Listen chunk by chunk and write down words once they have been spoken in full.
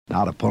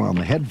Now to put on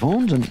the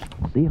headphones and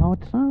see how it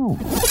sounds.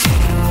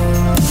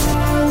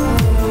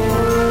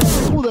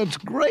 Oh, that's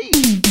great!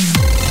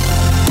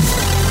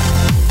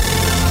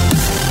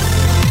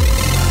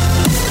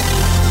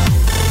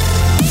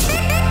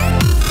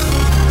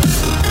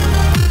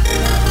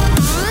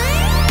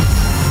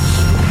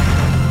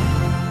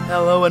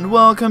 Hello and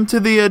welcome to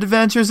the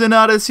Adventures in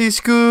Odyssey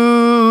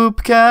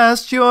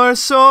ScoopCast, your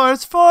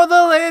source for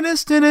the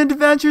latest in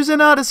Adventures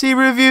in Odyssey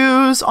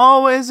reviews,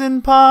 always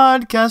in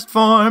podcast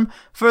form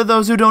for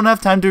those who don't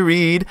have time to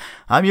read.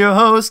 I'm your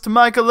host,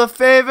 Michael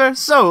LaFavor,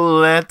 so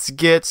let's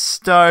get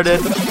started.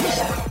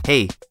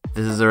 Hey,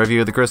 this is a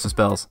review of the Christmas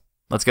bells.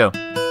 Let's go.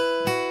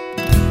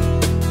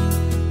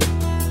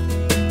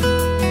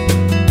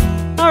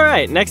 All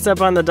right, next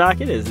up on the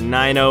docket is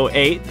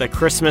 908, The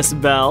Christmas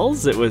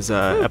Bells. It was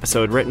an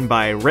episode written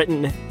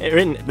and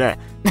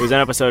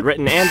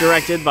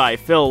directed by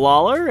Phil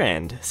Lawler,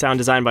 and sound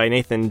designed by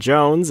Nathan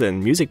Jones,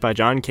 and music by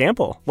John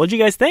Campbell. What'd you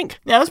guys think?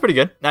 Yeah, that's pretty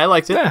good. I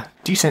liked it. Yeah,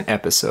 decent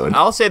episode.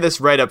 I'll say this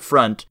right up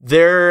front.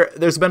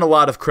 There's been a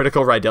lot of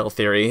critical Rydell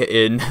theory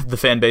in the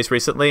fan base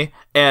recently,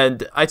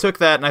 and I took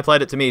that and I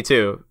applied it to me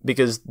too,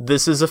 because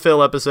this is a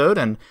Phil episode,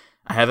 and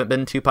I haven't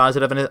been too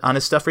positive on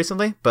his stuff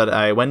recently, but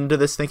I went into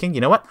this thinking,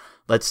 you know what?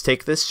 Let's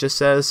take this just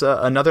as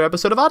another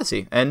episode of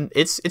Odyssey, and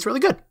it's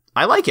really good.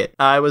 I like it.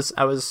 I was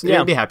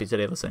I'd be happy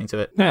today listening to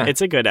it. Yeah.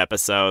 It's a good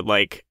episode.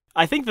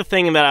 I think the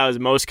thing that I was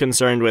most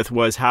concerned with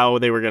was how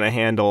they were going to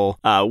handle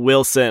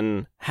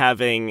Wilson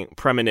having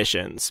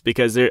premonitions,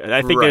 because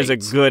I think there's a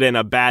good and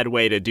a bad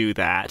way to do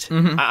that.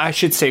 Mm-hmm. I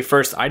should say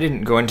first, I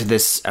didn't go into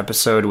this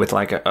episode with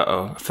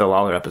a Phil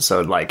Lawler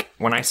episode.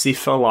 When I see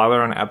Phil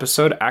Lawler on an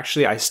episode,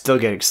 actually I still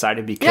get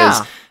excited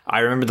because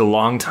I remember the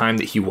long time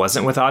that he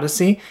wasn't with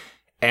Odyssey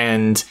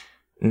and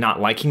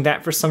not liking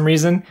that for some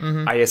reason.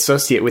 Mm-hmm. I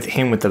associate with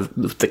him with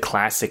the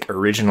classic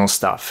original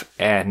stuff,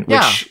 and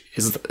which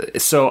is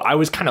so I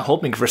was kind of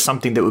hoping for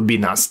something that would be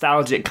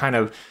nostalgic, kind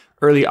of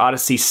early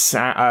Odyssey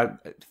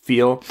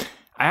feel.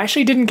 I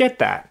actually didn't get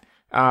that.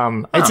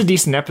 It's a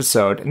decent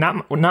episode,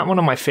 not one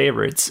of my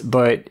favorites,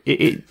 but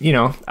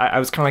I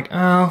was kind of like,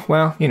 oh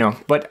well,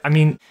 But I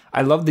mean,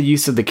 I love the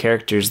use of the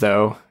characters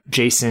though,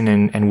 Jason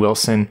and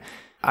Wilson.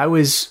 I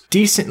was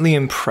decently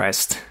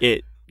impressed.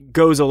 It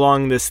goes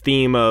along this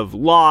theme of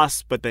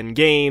loss, but then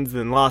gains,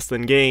 then loss,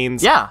 then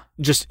gains. Yeah.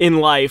 Just in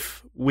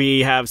life,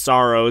 we have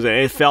sorrows, and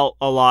it felt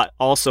a lot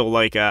also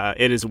like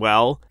It As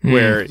Well,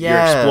 where you're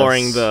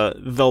exploring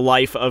the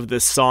life of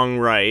this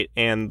songwriter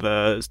and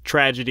the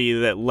tragedy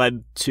that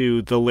led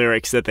to the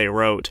lyrics that they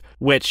wrote,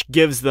 which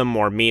gives them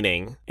more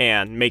meaning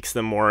and makes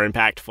them more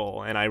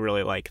impactful, and I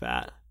really like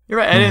that. You're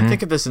right. I didn't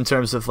think of this in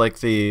terms of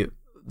the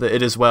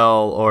It As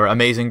Well or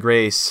Amazing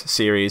Grace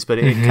series, but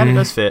it kind of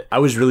does fit. I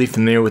was really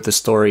familiar with the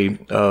story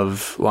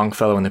of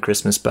Longfellow and the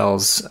Christmas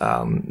Bells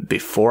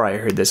before I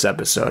heard this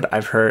episode.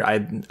 I've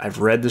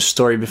read the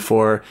story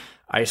before.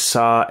 I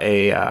saw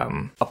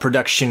a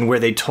production where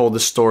they told the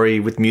story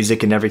with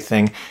music and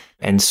everything,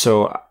 and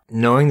so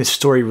knowing the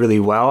story really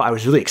well, I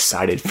was really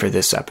excited for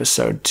this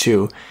episode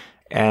too.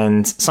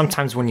 And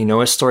sometimes when you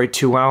know a story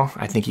too well,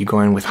 I think you go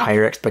in with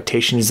higher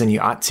expectations than you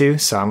ought to.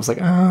 So I was like,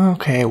 oh,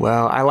 okay,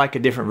 well, I like a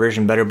different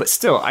version better. But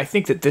still, I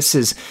think that this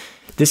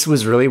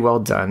was really well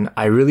done.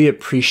 I really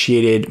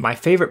appreciated, my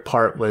favorite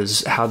part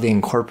was how they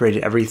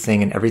incorporated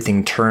everything, and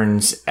everything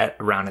turns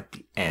around at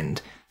the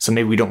end. So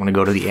maybe we don't want to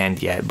go to the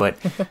end yet, but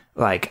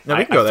no,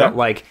 I felt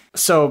like,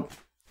 so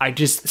at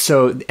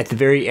the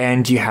very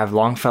end, you have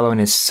Longfellow and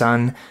his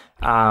son,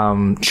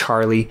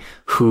 Charlie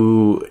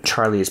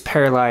is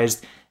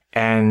paralyzed.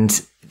 And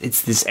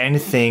it's this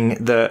end thing.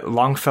 The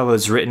Longfellow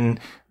has written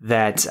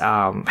that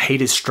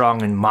hate is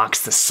strong and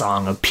mocks the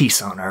song of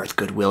peace on earth,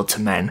 goodwill to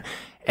men.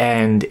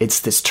 And it's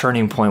this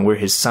turning point where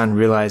his son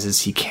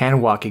realizes he can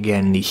walk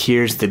again, and he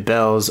hears the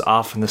bells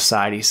off on the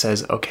side. He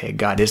says, okay,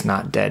 God is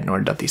not dead,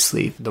 nor doth he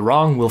sleep. The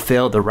wrong will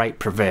fail, the right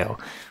prevail,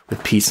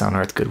 with peace on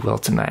earth, goodwill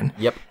to men.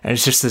 Yep. And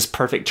it's just this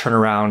perfect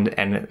turnaround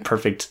and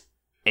perfect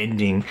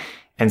ending.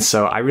 And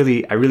so I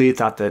really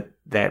thought that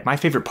my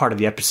favorite part of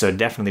the episode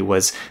definitely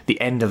was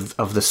the end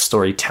of the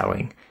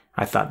storytelling.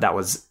 I thought that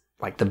was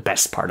the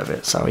best part of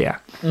it. So yeah.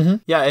 Mm-hmm.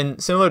 Yeah,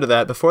 and similar to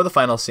that, before the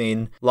final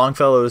scene,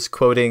 Longfellow is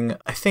quoting,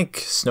 I think,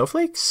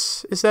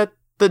 Snowflakes? Is that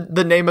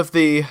the name of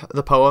the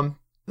poem?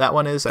 That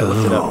one is? I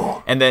looked it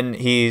up. And then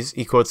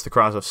he quotes The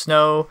Cross of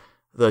Snow,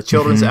 The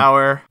Children's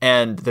Hour,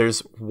 and there's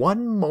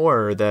one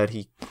more that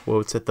he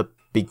quotes at the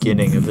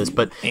beginning of this.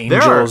 But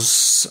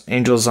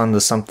Angels on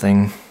the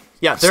something.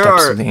 Yeah,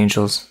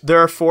 there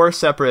are 4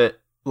 separate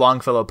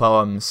Longfellow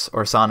poems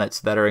or sonnets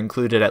that are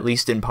included at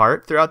least in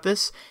part throughout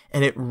this,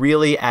 and it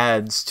really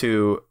adds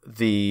to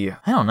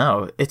I don't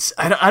know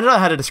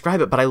how to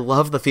describe it, but I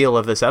love the feel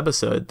of this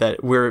episode,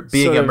 that we're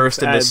being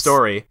immersed in this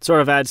story.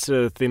 Sort of adds to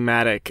the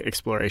thematic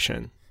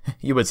exploration.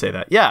 You would say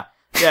that. Yeah,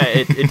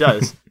 it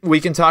does. We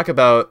can talk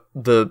about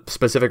the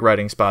specific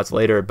writing spots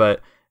later,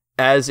 but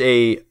as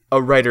a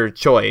writer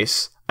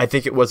choice, I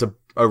think it was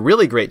a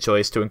really great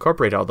choice to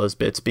incorporate all those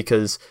bits,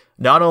 because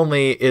not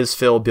only is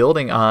Phil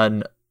building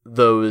on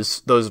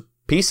those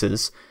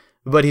pieces,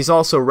 but he's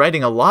also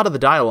writing a lot of the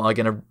dialogue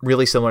in a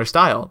really similar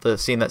style. The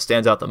scene that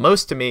stands out the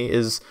most to me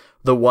is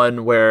the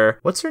one where,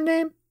 what's her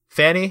name?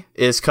 Fanny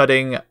is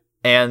cutting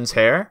Anne's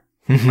hair.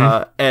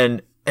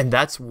 And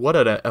that's what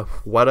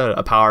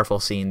a powerful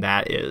scene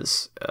that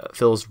is.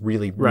 Phil's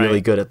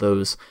really good at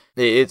those.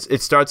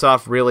 It starts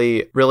off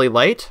really, really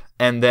light,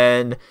 and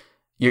then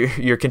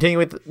you're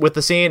continuing with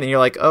the scene, and you're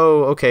like,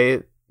 oh,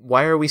 okay,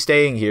 why are we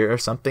staying here?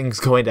 Something's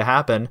going to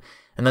happen.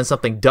 And then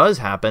something does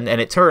happen, and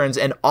it turns,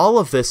 and all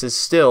of this is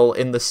still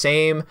in the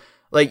same,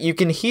 like, you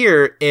can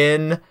hear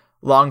in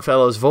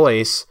Longfellow's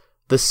voice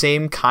the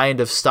same kind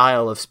of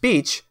style of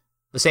speech,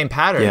 the same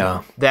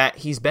pattern that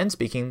he's been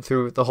speaking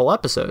through the whole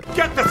episode.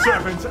 Get the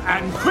servants,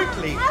 and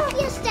quickly! Oh,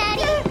 yes,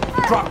 Daddy!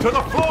 Drop to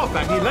the floor,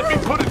 Fanny, let me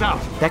put it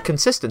out! That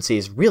consistency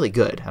is really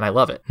good, and I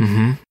love it.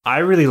 I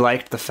really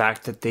liked the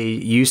fact that they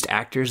used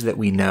actors that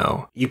we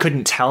know. You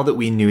couldn't tell that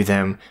we knew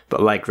them,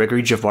 but like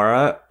Gregory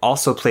Javara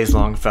also plays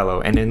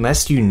Longfellow, and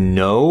unless you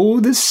know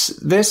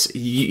this,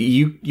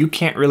 you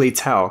can't really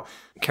tell.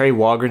 Carrie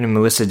Walgren and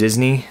Melissa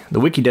Disney, the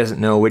wiki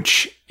doesn't know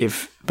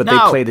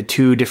they play the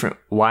two different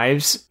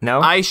wives. No?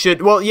 I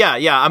should, well,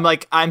 yeah,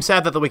 I'm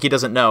sad that the wiki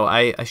doesn't know.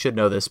 I should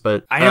know this,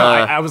 but... I know,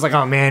 I was like,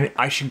 oh man,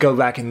 I should go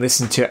back and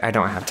listen to it. I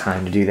don't have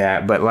time to do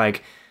that, but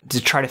like,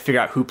 to try to figure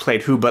out who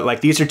played who, but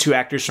like, these are two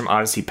actors from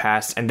Odyssey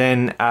Past, and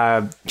then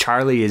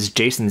Charlie is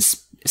Jason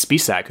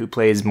Spisak, who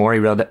plays Maury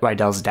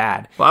Rydell's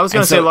dad. Well, I was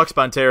going to say Lux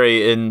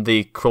Bonteri in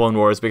the Clone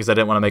Wars because I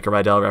didn't want to make a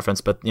Rydell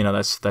reference, but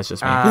that's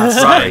just me.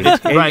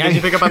 Ryan, did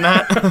you pick up on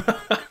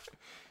that?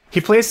 He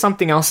plays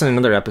something else in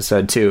another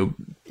episode too.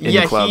 In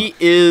the club. He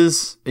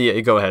is. Yeah,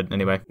 go ahead.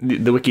 Anyway,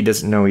 the wiki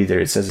doesn't know either.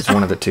 It says it's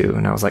one of the two,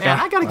 and I was like,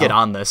 I got to get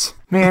on this.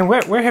 Man,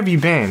 where have you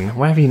been?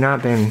 Why have you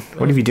not been?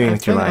 What have you doing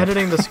with your life?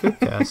 Editing the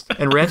ScoopCast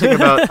and ranting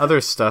about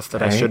other stuff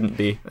that I shouldn't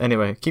be.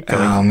 Anyway, keep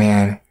going. Oh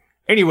man.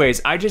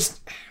 Anyways,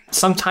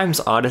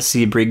 sometimes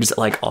Odyssey brings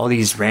like all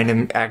these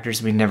random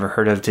actors we never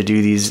heard of to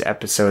do these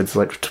episodes,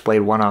 like to play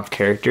one-off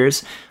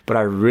characters, but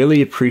I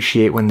really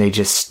appreciate when they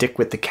just stick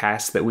with the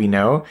cast that we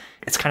know.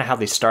 It's kind of how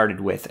they started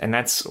with, and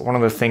that's one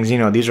of the things,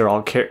 these are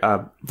all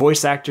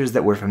voice actors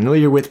that we're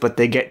familiar with, but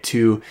they get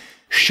to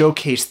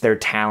showcase their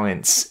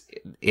talents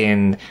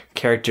in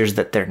characters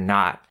that they're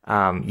not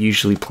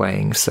usually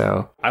playing.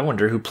 So I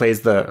wonder who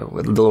plays the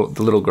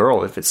little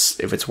girl, if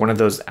it's one of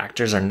those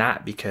actors or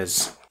not,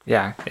 because...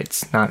 yeah,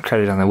 it's not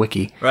credited on the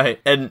wiki. Right.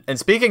 And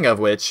speaking of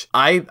which,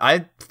 I'm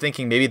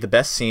thinking maybe the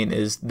best scene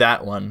is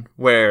that one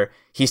where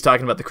he's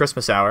talking about the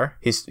Christmas hour.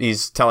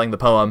 He's telling the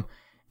poem,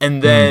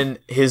 and then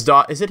his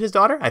daughter, is it his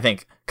daughter? I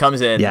think,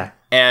 comes in. Yeah.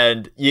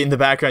 And in the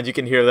background, you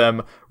can hear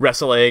them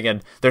wrestling,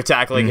 and they're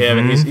tackling him,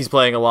 and he's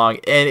playing along.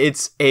 And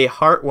it's a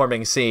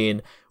heartwarming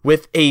scene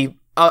with a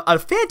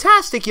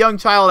fantastic young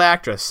child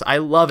actress. I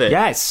love it.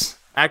 Yes.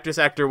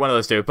 Actor, one of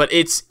those two. But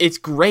it's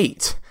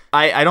great.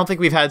 I don't think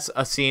we've had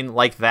a scene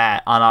like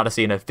that on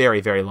Odyssey in a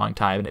very, very long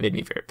time, and it made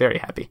me very, very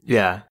happy.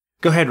 Yeah.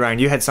 Go ahead, Ryan.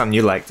 You had something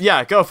you liked.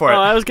 Yeah, go for it.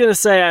 I was going to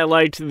say I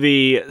liked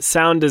the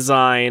sound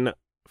design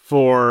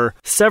for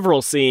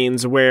several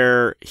scenes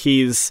where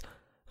he's,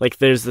 like,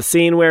 there's the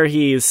scene where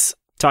he's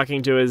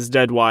talking to his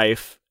dead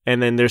wife,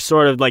 and then there's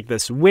sort of like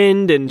this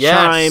wind and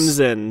chimes,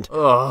 and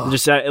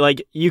just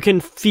like you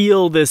can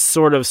feel this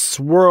sort of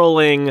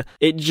swirling.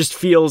 It just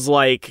feels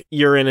like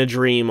you're in a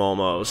dream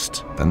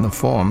almost. Then the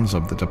forms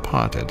of the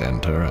departed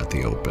enter at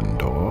the open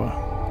door.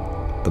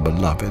 The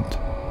beloved,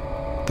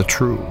 the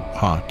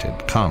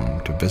true-hearted come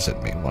to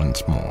visit me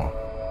once more.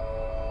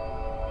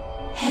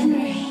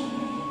 Henry.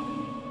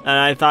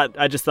 And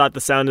I just thought the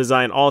sound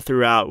design all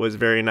throughout was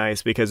very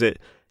nice because it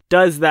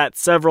does that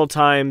several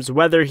times,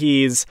 whether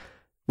he's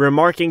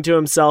remarking to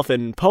himself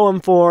in poem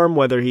form,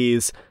 whether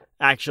he's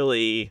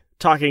actually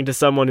talking to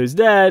someone who's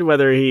dead,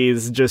 whether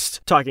he's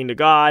just talking to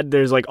God.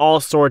 There's like all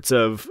sorts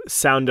of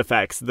sound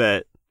effects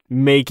that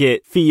make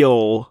it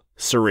feel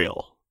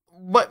surreal.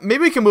 But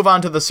maybe we can move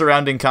on to the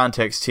surrounding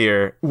context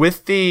here.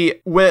 With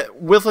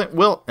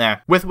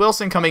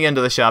Wilson coming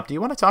into the shop, do you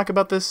want to talk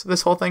about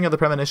this whole thing of the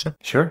premonition?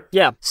 Sure.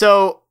 Yeah.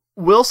 So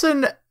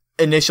Wilson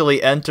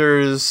initially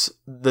enters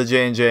the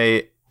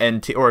J&J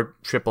or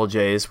Triple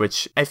J's,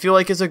 which I feel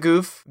like is a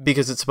goof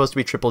because it's supposed to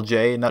be Triple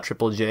J, not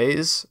Triple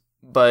J's.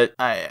 But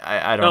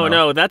I don't know. Oh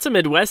no, that's a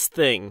Midwest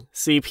thing.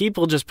 See,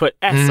 people just put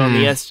S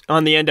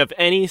on the end of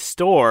any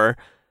store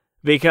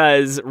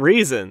because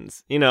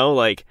reasons.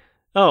 Like,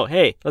 oh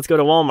hey, let's go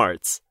to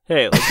Walmart's.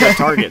 Hey, let's go to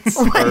Target's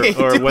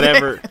or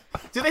whatever.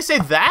 Do they say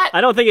that?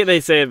 I don't think they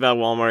say it about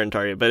Walmart and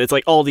Target, but it's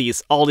like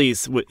Aldi's.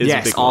 Aldi's is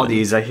a big one.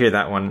 Aldi's. I hear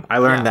that one. I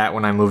learned that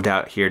when I moved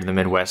out here to the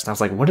Midwest. I was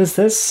like, what is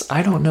this?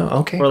 I don't know.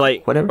 Okay. Or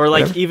like whatever. Or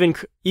like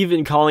whatever.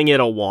 even calling it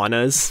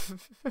Awanas.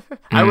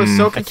 I was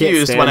so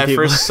confused when I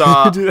first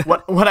saw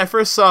when I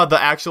first saw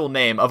the actual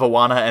name of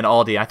Awana and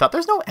Aldi. I thought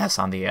there's no S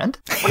on the end.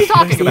 What are you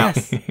talking about?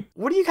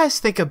 What do you guys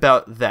think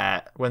about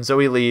that when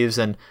Zoe leaves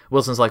and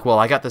Wilson's like, well,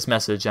 I got this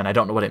message and I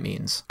don't know what it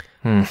means.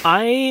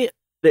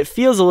 It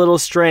feels a little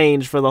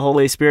strange for the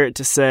Holy Spirit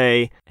to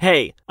say,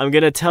 hey, I'm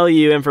going to tell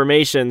you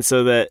information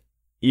so that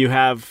you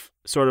have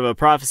sort of a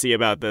prophecy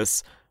about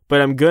this,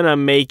 but I'm gonna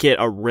make it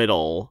a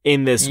riddle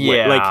in this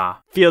way. Like,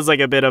 feels like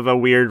a bit of a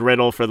weird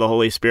riddle for the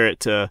Holy Spirit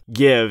to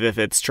give if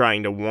it's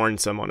trying to warn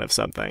someone of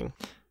something.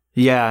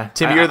 Yeah.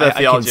 Tim, you're the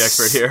theology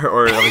expert here,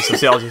 or at least a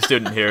theology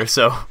student here,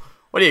 so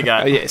what do you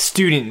got? Yeah,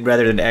 student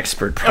rather than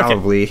expert,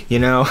 probably, okay. You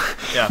know?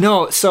 Yeah.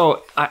 No,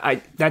 so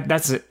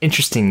that's an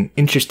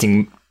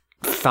interesting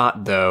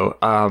thought, though.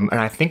 And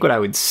I think what I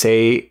would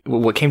say,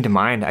 what came to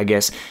mind, I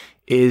guess,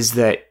 is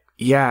that,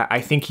 yeah,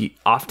 I think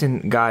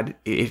often God,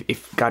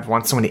 if God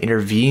wants someone to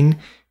intervene,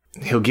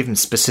 he'll give them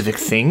specific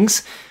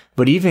things.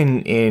 But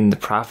even in the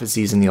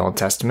prophecies in the Old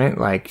Testament,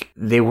 like,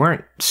 they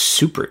weren't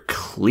super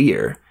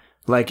clear.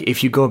 Like,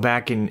 if you go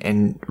back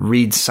and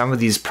read some of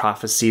these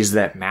prophecies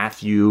that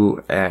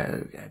Matthew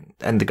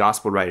and the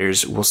gospel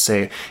writers will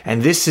say,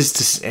 and this is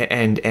to,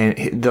 and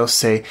they'll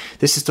say,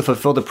 this is to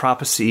fulfill the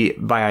prophecy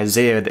by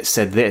Isaiah that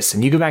said this.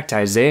 And you go back to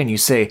Isaiah and you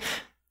say,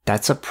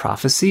 that's a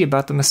prophecy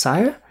about the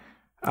Messiah?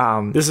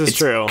 This is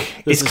true.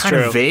 It's kind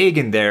of vague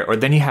in there. Or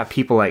then you have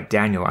people like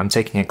Daniel. I'm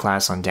taking a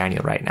class on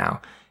Daniel right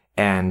now.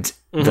 And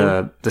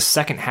the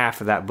second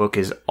half of that book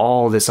is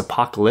all this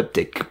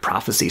apocalyptic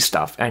prophecy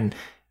stuff. And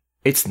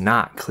it's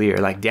not clear.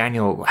 Like,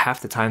 Daniel,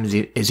 half the time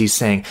is he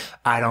saying,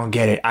 I don't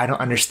get it. I don't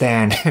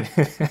understand.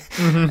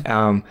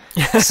 I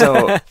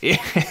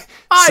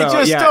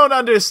just don't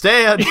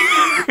understand.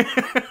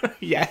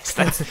 Yes,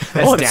 that's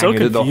Daniel so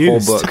did the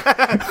whole book.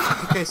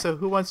 Okay, so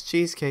who wants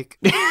cheesecake?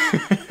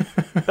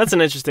 That's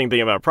an interesting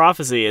thing about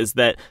prophecy, is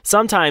that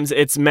sometimes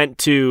it's meant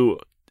to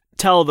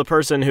tell the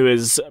person who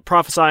is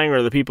prophesying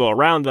or the people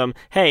around them,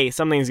 hey,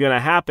 something's going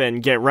to happen,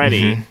 get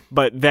ready.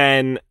 But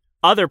then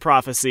other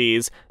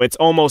prophecies, it's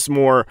almost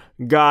more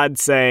God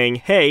saying,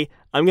 hey,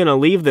 I'm going to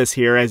leave this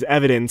here as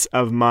evidence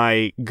of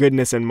my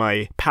goodness and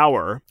my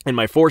power and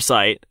my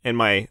foresight and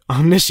my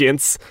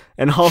omniscience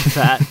and all of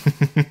that.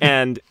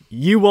 And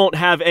you won't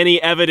have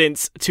any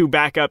evidence to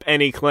back up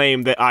any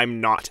claim that I'm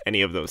not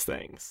any of those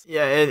things.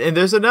 Yeah, and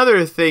there's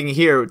another thing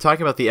here,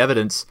 talking about the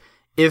evidence.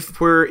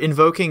 If we're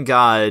invoking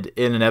God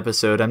in an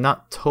episode, I'm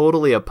not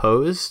totally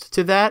opposed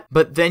to that.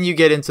 But then you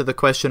get into the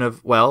question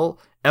of, well,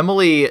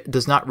 Emily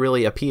does not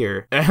really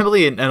appear.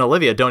 Emily and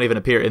Olivia don't even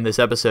appear in this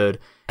episode.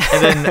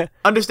 And then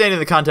understanding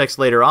the context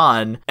later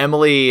on,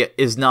 Emily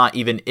is not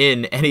even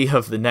in any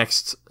of the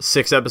next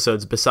 6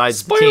 episodes besides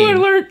Spoiler the team.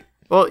 alert!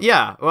 Well,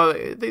 yeah. Well,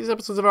 these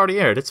episodes have already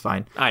aired. It's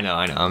fine. I know.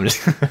 I'm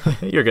just...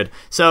 You're good.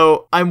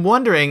 So I'm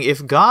wondering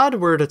if God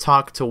were to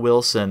talk to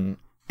Wilson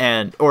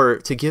or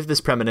to give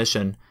this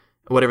premonition,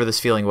 whatever this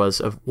feeling was,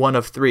 of one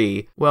of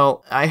 3.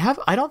 Well, I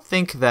don't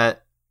think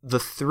that the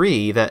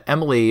 3, that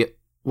Emily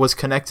was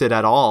connected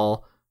at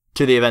all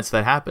to the events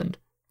that happened.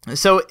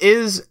 So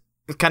is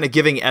kind of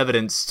giving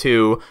evidence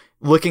to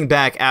looking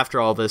back after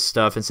all this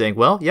stuff and saying,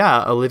 well,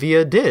 yeah,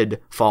 Olivia did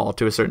fall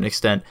to a certain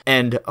extent.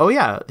 And, oh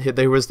yeah,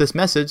 there was this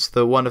message,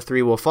 the one of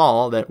 3 will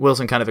fall, that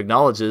Wilson kind of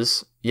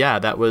acknowledges, yeah,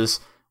 that was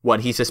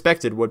what he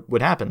suspected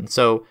would happen.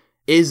 So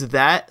is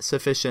that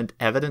sufficient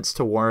evidence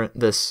to warrant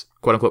this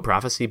quote-unquote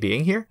prophecy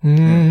being here?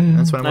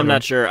 That's what I'm wondering. I'm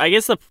not sure. I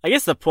guess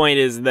the point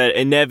is that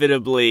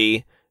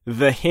inevitably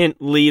the hint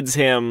leads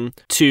him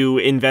to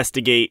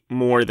investigate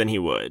more than he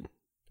would.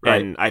 Right.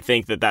 And I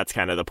think that that's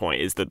kind of the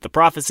point, is that the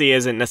prophecy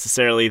isn't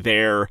necessarily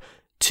there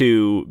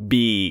to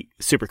be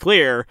super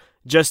clear,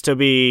 just to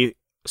be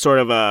sort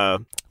of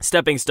a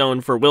stepping stone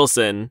for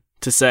Wilson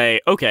to say,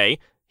 okay,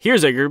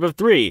 here's a group of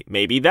 3.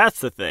 Maybe that's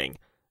the thing.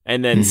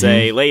 And then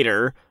say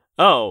later,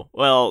 oh,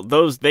 well,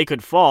 they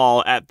could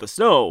fall at the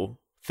snow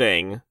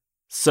thing,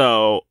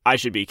 so I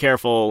should be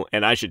careful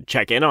and I should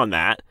check in on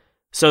that.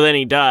 So then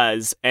he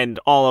does, and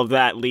all of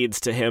that leads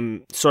to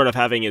him sort of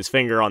having his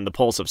finger on the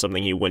pulse of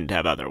something he wouldn't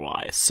have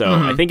otherwise. So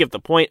I think if the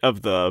point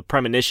of the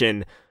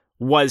premonition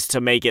was to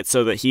make it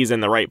so that he's in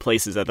the right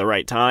places at the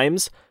right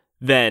times,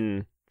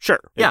 then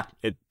sure. Yeah.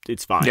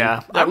 It's fine.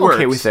 Yeah, I'm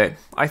okay with it.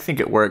 I think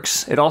it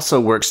works. It also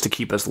works to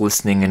keep us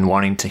listening and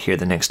wanting to hear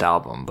the next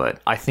album,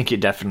 but I think it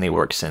definitely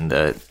works in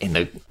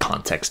the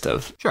context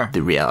of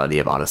the reality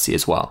of Odyssey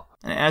as well.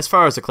 As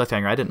far as the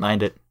cliffhanger, I didn't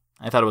mind it.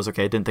 I thought it was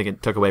okay. I didn't think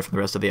it took away from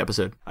the rest of the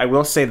episode. I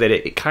will say that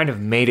it kind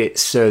of made it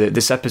so that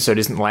this episode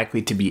isn't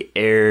likely to be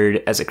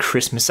aired as a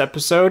Christmas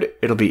episode.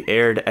 It'll be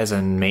aired as a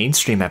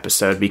mainstream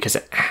episode because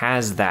it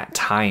has that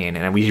tie-in,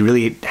 and we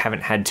really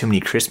haven't had too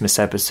many Christmas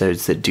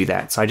episodes that do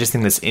that. So I just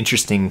think that's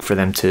interesting for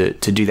them to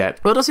do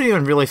that. Well, it doesn't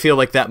even really feel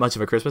like that much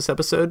of a Christmas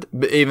episode,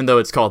 even though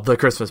it's called The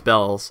Christmas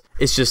Bells.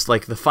 It's just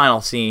like the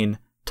final scene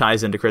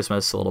ties into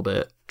Christmas a little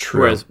bit.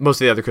 True. Whereas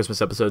most of the other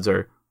Christmas episodes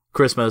are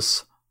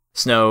Christmas,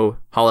 snow,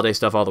 holiday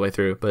stuff all the way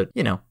through, but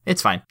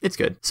it's fine. It's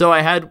good. So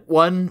I had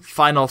one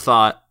final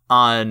thought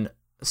on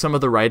some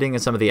of the writing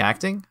and some of the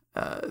acting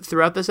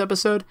throughout this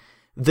episode.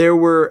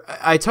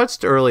 I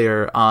touched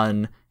earlier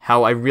on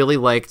how I really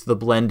liked the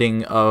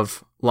blending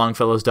of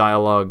Longfellow's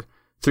dialogue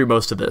through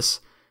most of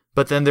this,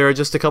 but then there are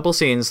just a couple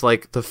scenes,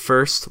 like the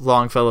first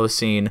Longfellow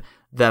scene,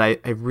 that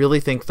I really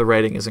think the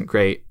writing isn't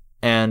great.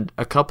 and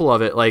a couple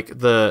of it, like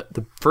the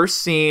first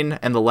scene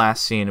and the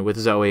last scene with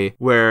Zoe,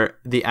 where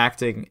the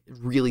acting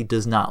really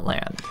does not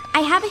land.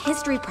 I have a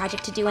history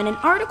project to do and an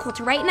article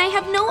to write, and I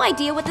have no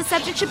idea what the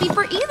subject should be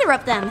for either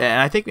of them.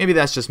 And I think maybe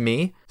that's just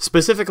me.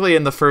 Specifically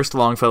in the first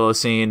Longfellow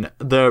scene,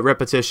 the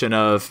repetition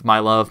of my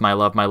love, my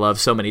love, my love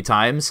so many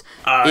times.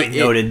 I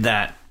noted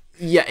that.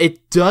 Yeah,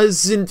 it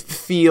doesn't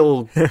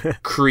feel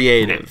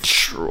creative.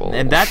 Natural.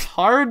 And that's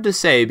hard to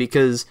say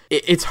because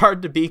it's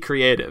hard to be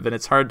creative and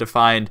it's hard to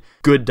find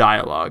good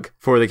dialogue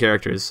for the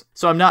characters.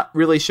 So I'm not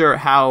really sure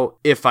how,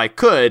 if I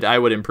could, I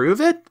would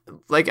improve it,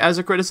 like as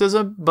a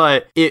criticism,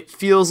 but it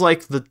feels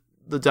like the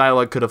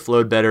dialogue could have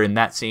flowed better in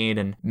that scene,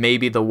 and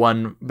maybe the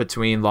one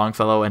between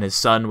Longfellow and his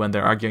son when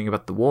they're arguing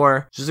about the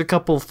war. Just a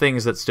couple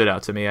things that stood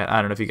out to me.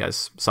 I don't know if you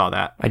guys saw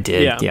that. I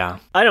did, yeah.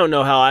 I don't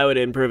know how I would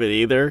improve it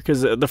either,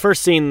 because the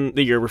first scene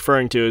that you're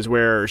referring to is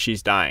where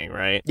she's dying,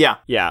 right? Yeah.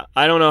 Yeah,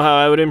 I don't know how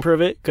I would improve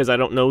it, because I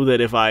don't know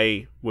that if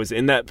I was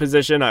in that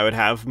position, I would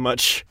have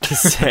much to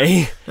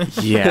say.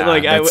 Yeah.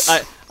 Like,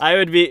 I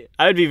would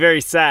be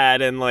very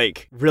sad and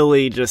like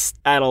really just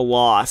at a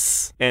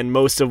loss, and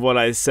most of what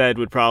I said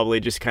would probably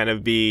just kind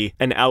of be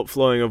an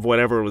outflowing of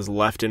whatever was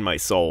left in my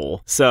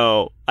soul.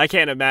 So I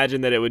can't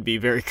imagine that it would be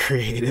very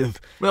creative.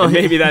 Well, and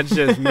maybe that's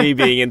just me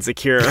being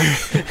insecure.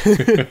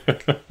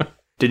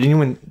 Did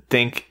anyone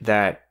think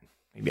that,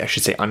 maybe I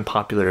should say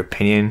unpopular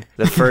opinion,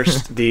 the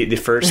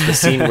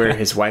scene where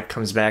his wife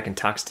comes back and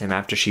talks to him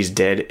after she's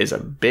dead is a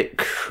bit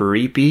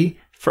creepy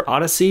for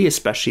Odyssey,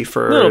 especially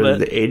for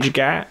the age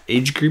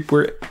group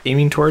we're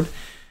aiming toward?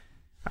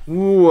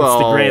 Well,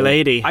 it's the Gray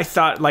Lady. I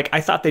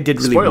thought they did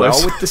really Spoilers.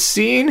 well with the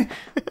scene,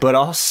 but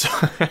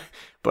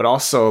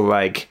also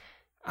like,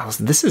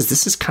 this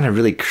is kind of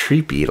really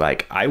creepy.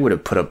 Like, I would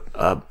have put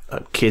a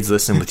kids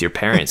listen with your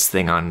parents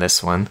thing on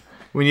this one.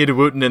 We needed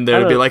Wooten in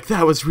there to be like,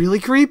 that was really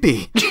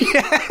creepy.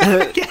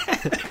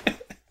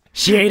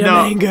 She ate a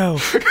mango.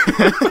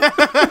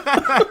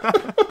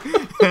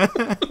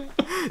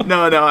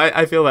 No,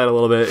 I feel that a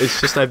little bit. It's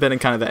just I've been in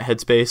kind of that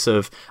headspace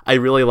of I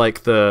really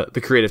like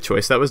the creative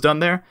choice that was done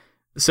there.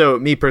 So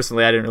me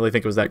personally, I didn't really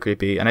think it was that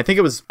creepy. And I think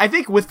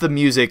with the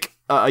music,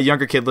 a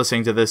younger kid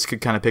listening to this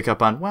could kind of pick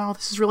up on, wow,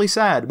 this is really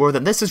sad, more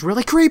than this is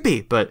really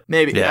creepy. But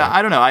maybe,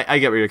 I don't know. I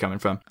get where you're coming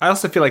from. I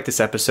also feel like this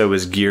episode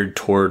was geared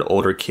toward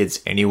older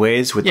kids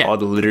anyways, with all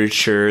the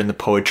literature and the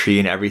poetry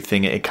and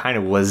everything. It kind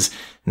of was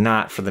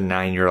not for the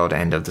 9-year-old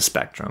end of the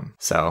spectrum.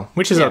 So,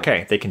 which is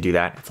okay. They can do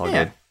that. It's all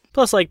good.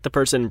 Plus, like, the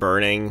person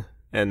burning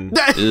and the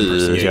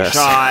person getting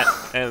shot.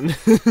 And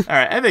all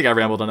right, I think I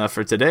rambled enough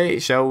for today.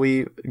 Shall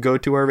we go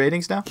to our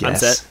ratings now? Yes. I'm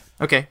set.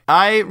 Okay,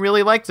 I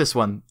really like this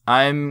one.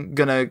 I'm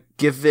gonna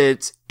give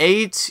it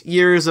 8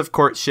 years of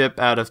courtship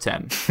out of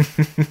 10.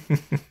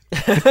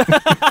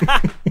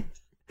 I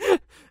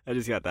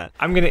just got that.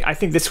 I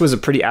think this was a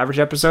pretty average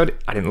episode.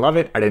 I didn't love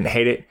it. I didn't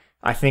hate it.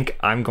 I think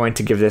I'm going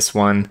to give this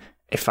one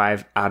a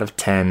 5 out of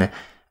 10.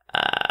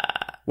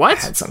 What?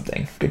 I had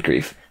something. Good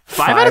grief.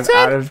 5 out of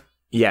 10?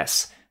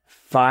 Yes.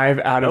 5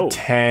 out of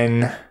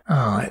 10.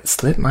 Oh, it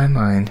slipped my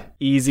mind.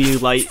 Easy,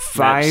 light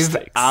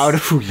 5 out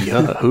of...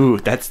 Ooh,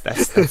 that's...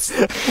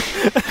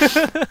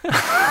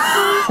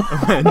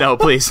 No,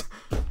 please.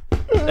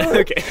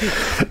 Okay.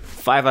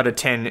 5 out of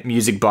 10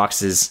 music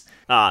boxes.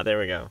 Ah, there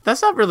we go.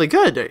 That's not really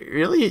good.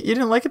 Really? You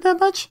didn't like it that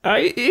much?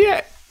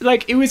 Yeah,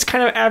 like, it was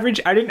kind of average.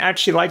 I didn't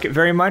actually like it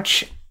very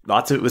much.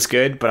 Lots of it was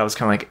good, but I was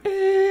kind of like,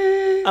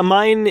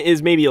 Mine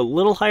is maybe a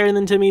little higher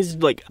than Timmy's.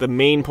 Like, the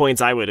main points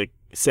I would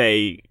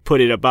say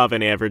put it above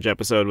an average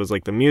episode was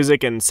like the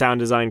music and sound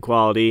design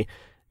quality,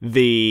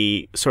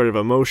 the sort of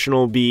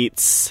emotional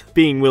beats,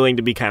 being willing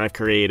to be kind of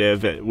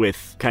creative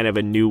with kind of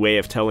a new way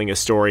of telling a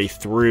story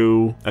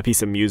through a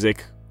piece of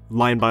music,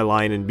 line by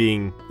line, and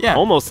being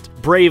almost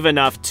brave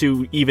enough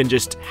to even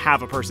just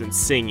have a person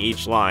sing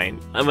each line.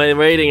 My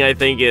rating, I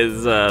think,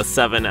 is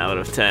 7 out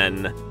of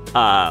 10.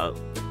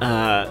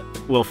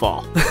 Will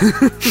fall. I'm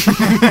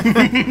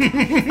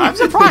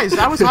surprised.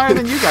 I was higher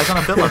than you guys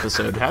on a Bill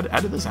episode. How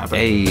did this happen?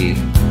 hey.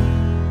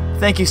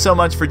 Thank you so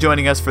much for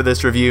joining us for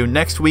this review.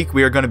 Next week,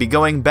 we are going to be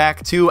going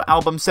back to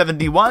album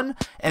 71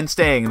 and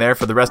staying there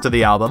for the rest of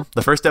the album.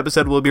 The first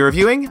episode we'll be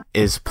reviewing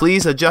is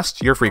Please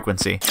Adjust Your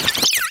Frequency.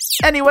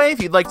 Anyway,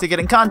 if you'd like to get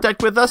in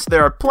contact with us,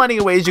 there are plenty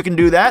of ways you can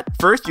do that.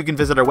 First, you can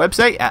visit our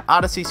website at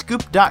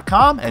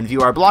odysseyscoop.com and view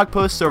our blog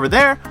posts over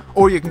there,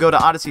 or you can go to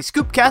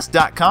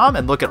odysseyscoopcast.com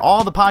and look at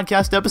all the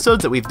podcast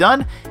episodes that we've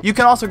done. You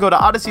can also go to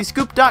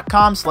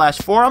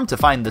odysseyscoop.com/forum to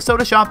find the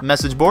Soda Shop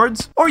message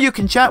boards, or you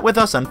can chat with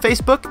us on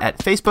Facebook at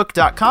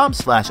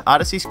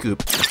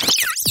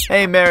facebook.com/odysseyscoop.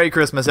 Hey, Merry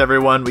Christmas,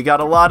 everyone. We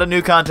got a lot of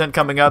new content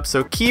coming up,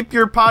 so keep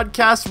your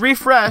podcasts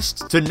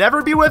refreshed to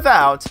never be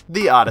without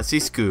the Odyssey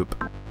Scoop.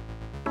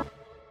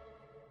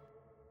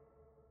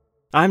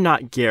 I'm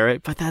not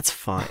Garrett, but that's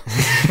fine.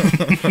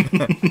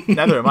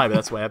 Neither am I, but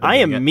that's why I've been I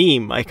am doing it. me,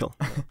 Michael.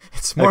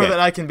 It's more than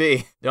I can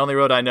be. The only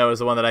road I know is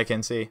the one that I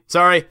can see.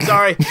 Sorry.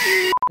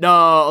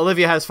 No,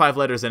 Olivia has 5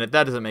 letters in it.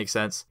 That doesn't make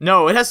sense.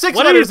 No, it has 6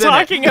 letters in it. What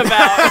are you talking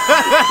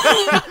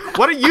about?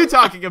 What are you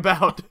talking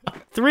about?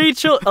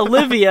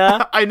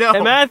 Olivia I know,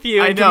 and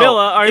Matthew and I know.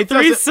 Camilla are It 3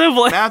 doesn't-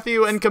 siblings.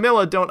 Matthew and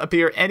Camilla don't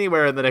appear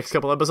anywhere in the next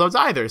couple episodes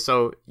either,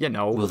 so,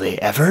 Will they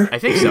ever? I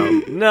think so.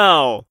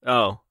 No.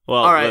 Oh,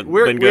 well, All right,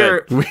 then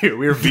good.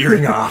 We're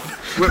veering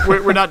off.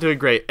 we're not doing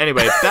great.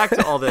 Anyway, back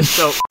to all this.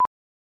 So